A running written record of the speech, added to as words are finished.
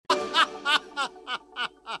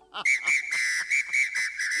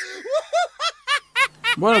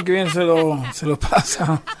Bueno, que bien se lo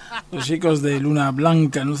pasa los chicos de Luna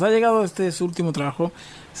Blanca. Nos ha llegado su último trabajo,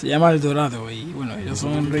 se llama El Dorado. Y bueno, ellos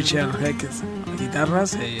son Richard Heck a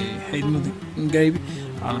guitarras, Helmut Gabe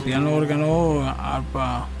al piano, órgano,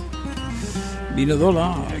 arpa, Vino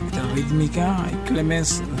Dola, guitarra rítmica, y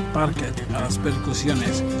Clemens Parket a las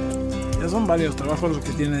percusiones. Ya son varios trabajos los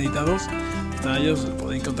que tienen editados. Hasta ellos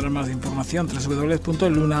podéis encontrar más información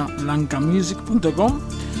www.lunablancamusic.com.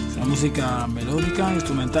 Es una música melódica,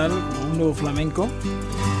 instrumental, un nuevo flamenco.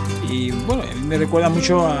 Y bueno, me recuerda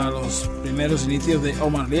mucho a los primeros inicios de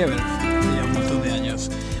Omar Lieber, hace ya un montón de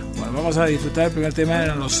años. Bueno, vamos a disfrutar. El primer tema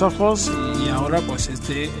eran Los Ojos y ahora pues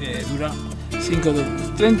dura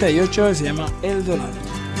 5:38 y se llama El Dorado.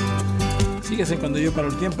 Síguese cuando yo paro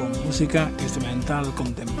el tiempo, música instrumental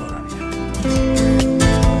contemporánea.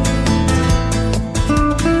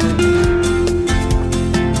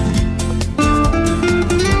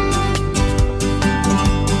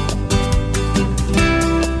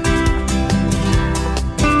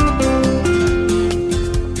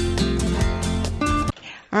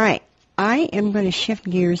 All right, I am going to shift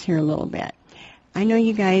gears here a little bit. I know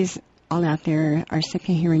you guys all out there are sick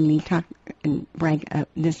of hearing me talk and brag about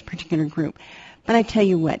this particular group, but I tell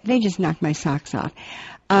you what, they just knocked my socks off.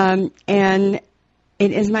 And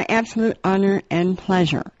it is my absolute honor and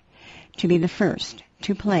pleasure to be the first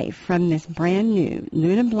to play from this brand new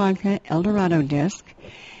Luna Blanca El Dorado disc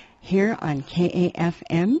here on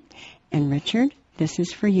KAFM. And Richard, this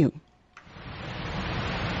is for you.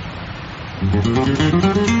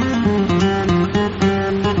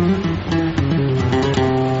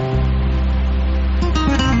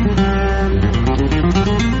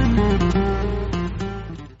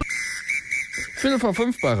 Viertel vor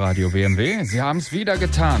 5 bei Radio BMW. Sie haben es wieder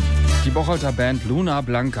getan. Die Bocholter Band Luna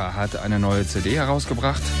Blanca hat eine neue CD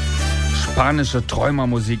herausgebracht. Spanische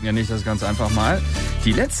Träumermusik nenne ich das ganz einfach mal.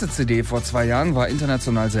 Die letzte CD vor 2 Jahren war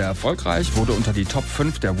international sehr erfolgreich, wurde unter die Top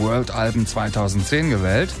 5 der World-Alben 2010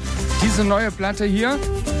 gewählt. Diese neue Platte hier,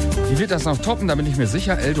 die wird das noch toppen, da bin ich mir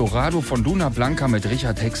sicher. El Dorado von Luna Blanca mit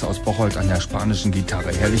Richard Hex aus Bocholt an der spanischen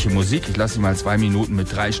Gitarre. Herrliche Musik, ich lasse Sie mal 2 Minuten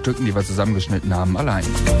mit 3 Stücken, die wir zusammengeschnitten haben, allein.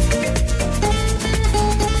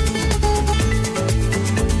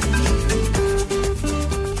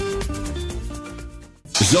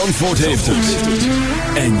 Zandvoort heeft het.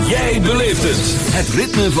 En jij beleeft het. Het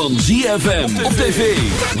ritme van ZFM op tv,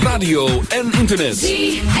 radio en internet.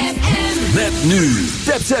 ZFM. Met nu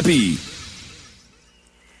Tap Tappie.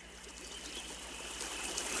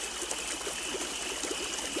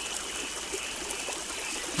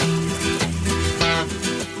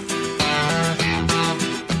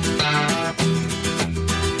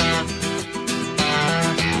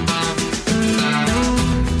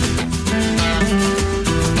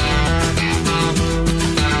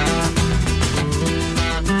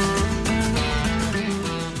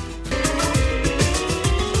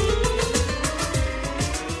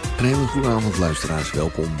 Goedenavond luisteraars,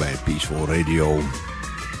 welkom bij Peaceful Radio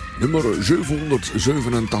nummer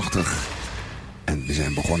 787. En we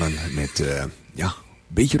zijn begonnen met een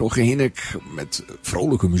beetje roggehinnik met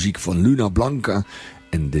vrolijke muziek van Luna Blanca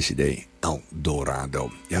en de CD El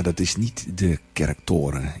Dorado. Ja, dat is niet de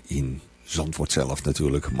kerktoren in Zandvoort zelf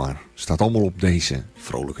natuurlijk, maar staat allemaal op deze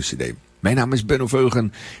vrolijke CD. Mijn naam is Benno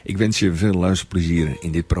Veugen, ik wens je veel luisterplezier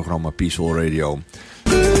in dit programma Peaceful Radio.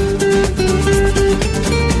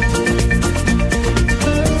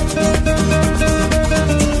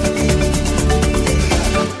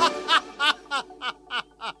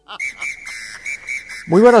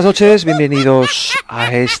 Muy buenas noches, bienvenidos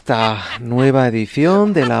a esta nueva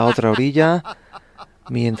edición de La Otra Orilla.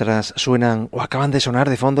 Mientras suenan o acaban de sonar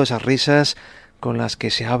de fondo esas risas con las que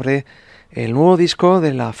se abre el nuevo disco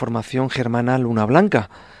de la formación germana Luna Blanca,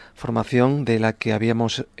 formación de la que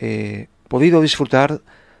habíamos podido disfrutar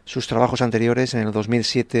sus trabajos anteriores en el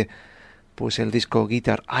 2007, pues el disco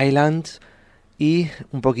Guitar Island, y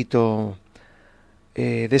un poquito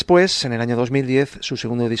después, en el año 2010, su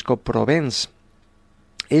segundo disco Provence.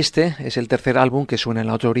 Este es el tercer álbum que suena en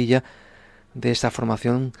la otra orilla de esta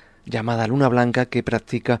formación llamada Luna Blanca, que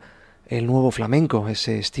practica el nuevo flamenco,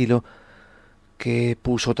 ese estilo que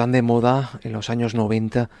puso tan de moda en los años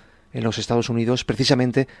 90 en los Estados Unidos,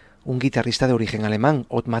 precisamente un guitarrista de origen alemán,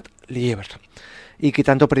 Ottmar Lieber, y que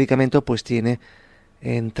tanto predicamento pues tiene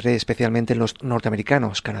entre especialmente los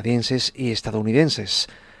norteamericanos, canadienses y estadounidenses,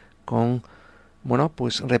 con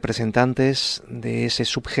pues representantes de ese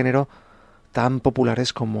subgénero tan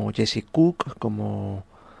populares como Jesse Cook, como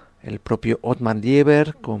el propio Ottmar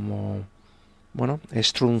Lieber, como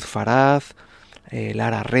Struns Farad,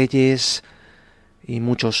 Lara Reyes, y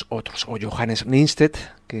muchos otros. O Johannes Nysted,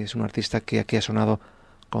 que es un artista que aquí ha sonado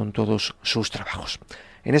con todos sus trabajos.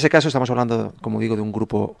 En ese caso estamos hablando, como digo, de un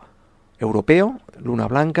grupo europeo, Luna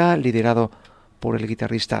Blanca, liderado por el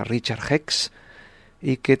guitarrista Richard Hex,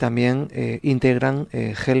 y que también integran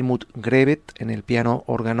Helmut Grebet en el piano,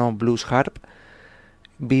 órgano, blues harp,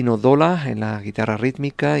 Vino Dola en la guitarra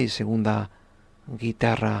rítmica y segunda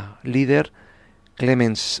guitarra líder,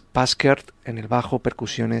 Clemens Paskert en el bajo,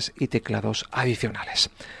 percusiones y teclados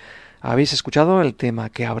adicionales. Habéis escuchado el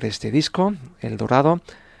tema que abre este disco, El Dorado.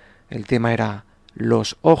 El tema era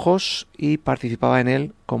Los Ojos y participaba en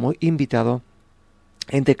él como invitado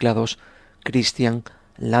en teclados Christian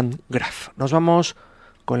Landgraf. Nos vamos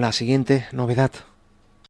con la siguiente novedad.